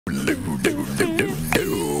It's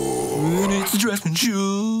the Draftsmen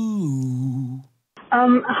Show.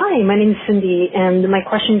 Hi, my name is Cindy, and my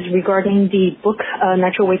question is regarding the book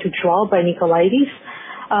Natural Way to Draw by Nicolaides.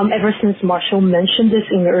 Ever since Marshall mentioned this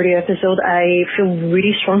in the earlier episode, I feel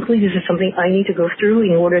really strongly this is something I need to go through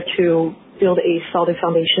in order to build a solid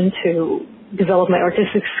foundation to develop my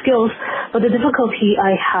artistic skills. But the difficulty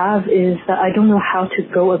I have is that I don't know how to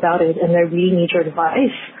go about it, and I really need your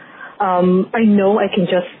advice. I know I can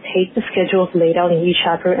just take the schedules laid out in each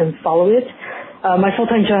chapter and follow it. My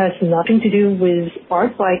full-time job has nothing to do with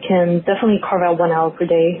art, but I can definitely carve out 1 hour per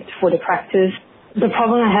day for the practice. The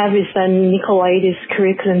problem I have is that Nicolaides'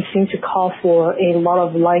 curriculum seems to call for a lot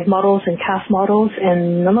of live models and cast models,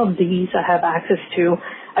 and none of these I have access to.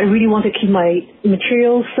 I really want to keep my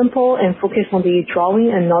materials simple and focus on the drawing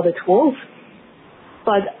and not the tools.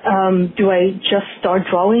 But do I just start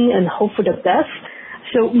drawing and hope for the best?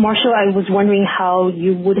 So, Marshall, I was wondering how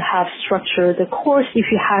you would have structured the course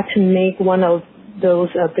if you had to make one of those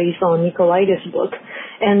based on Nicolaides' book.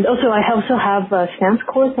 And also, I also have a stance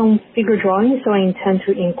course on figure drawing, so I intend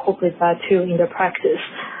to incorporate that too in the practice.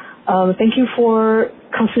 Thank you for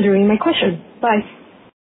considering my question. Bye.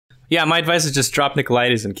 Yeah, my advice is just drop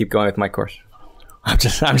Nicolaides and keep going with my course. I'm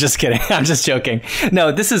just kidding. I'm just joking.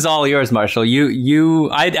 No, this is all yours, Marshall.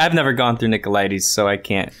 I've never gone through Nicolaides, so I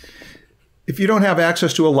can't. If you don't have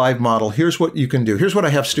access to a live model, here's what you can do. Here's what I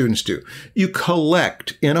have students do. You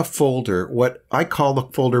collect in a folder what I call the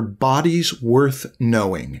folder Bodies Worth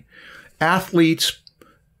Knowing. Athletes,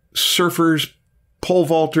 surfers, pole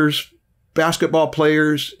vaulters, basketball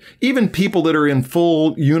players, even people that are in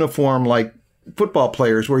full uniform like football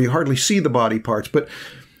players where you hardly see the body parts. But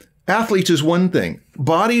athletes is one thing.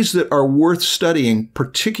 Bodies that are worth studying,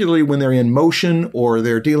 particularly when they're in motion or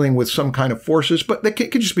they're dealing with some kind of forces, but they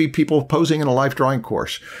could just be people posing in a life drawing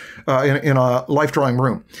course, in a life drawing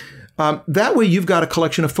room. That way you've got a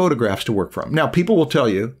collection of photographs to work from. Now, people will tell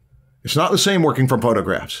you it's not the same working from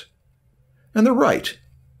photographs. And they're right.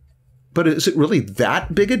 But is it really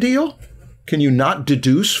that big a deal? Can you not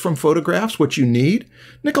deduce from photographs what you need?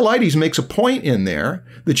 Nicolaides makes a point in there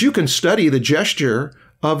that you can study the gesture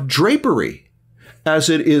of drapery as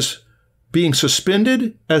it is being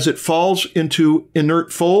suspended, as it falls into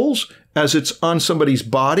inert folds, as it's on somebody's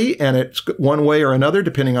body and it's one way or another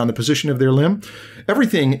depending on the position of their limb.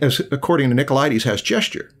 Everything, according to Nicolaides, has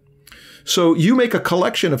gesture. So you make a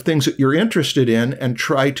collection of things that you're interested in and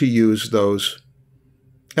try to use those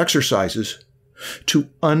exercises to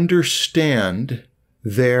understand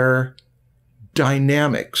their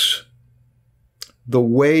dynamics, the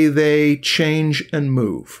way they change and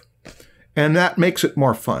move. And that makes it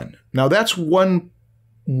more fun. Now, that's one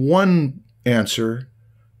answer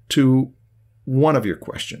to one of your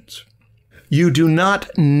questions. You do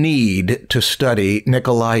not need to study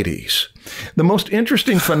Nicolaides. The most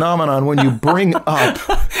interesting phenomenon when you bring up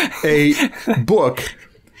a book,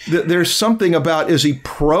 there's something about, is he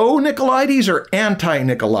pro-Nicolaides or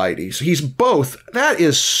anti-Nicolaides? He's both. That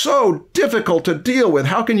is so difficult to deal with.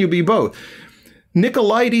 How can you be both?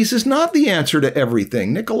 Nicolaides is not the answer to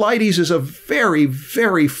everything. Nicolaides is a very,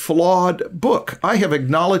 very flawed book. I have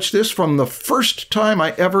acknowledged this from the first time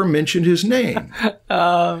I ever mentioned his name.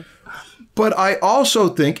 But I also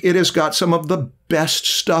think it has got some of the best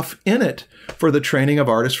stuff in it for the training of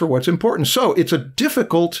artists for what's important. So it's a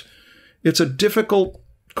difficult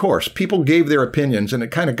course. People gave their opinions and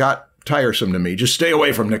it kind of got tiresome to me. Just stay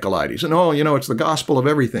away from Nicolaides. And it's the gospel of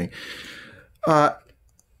everything.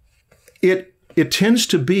 It tends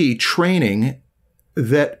to be training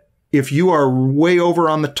that if you are way over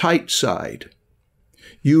on the tight side,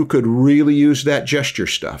 you could really use that gesture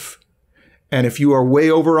stuff. And if you are way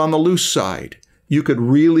over on the loose side, you could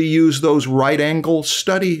really use those right angle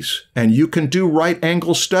studies. And you can do right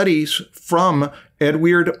angle studies from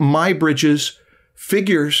Edward Muybridge's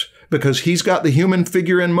figures, because he's got the human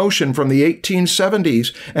figure in motion from the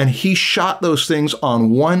 1870s, and he shot those things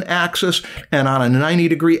on one axis and on a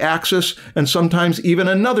 90-degree axis, and sometimes even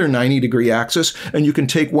another 90-degree axis. And you can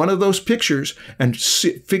take one of those pictures and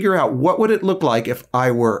figure out what would it look like if I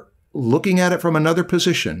were looking at it from another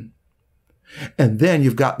position. And then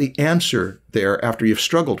you've got the answer there after you've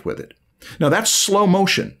struggled with it. Now, that's slow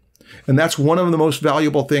motion, and that's one of the most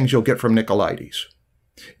valuable things you'll get from Nicolaides,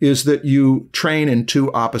 is that you train in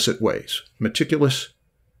two opposite ways, meticulous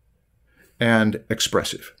and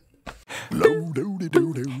expressive.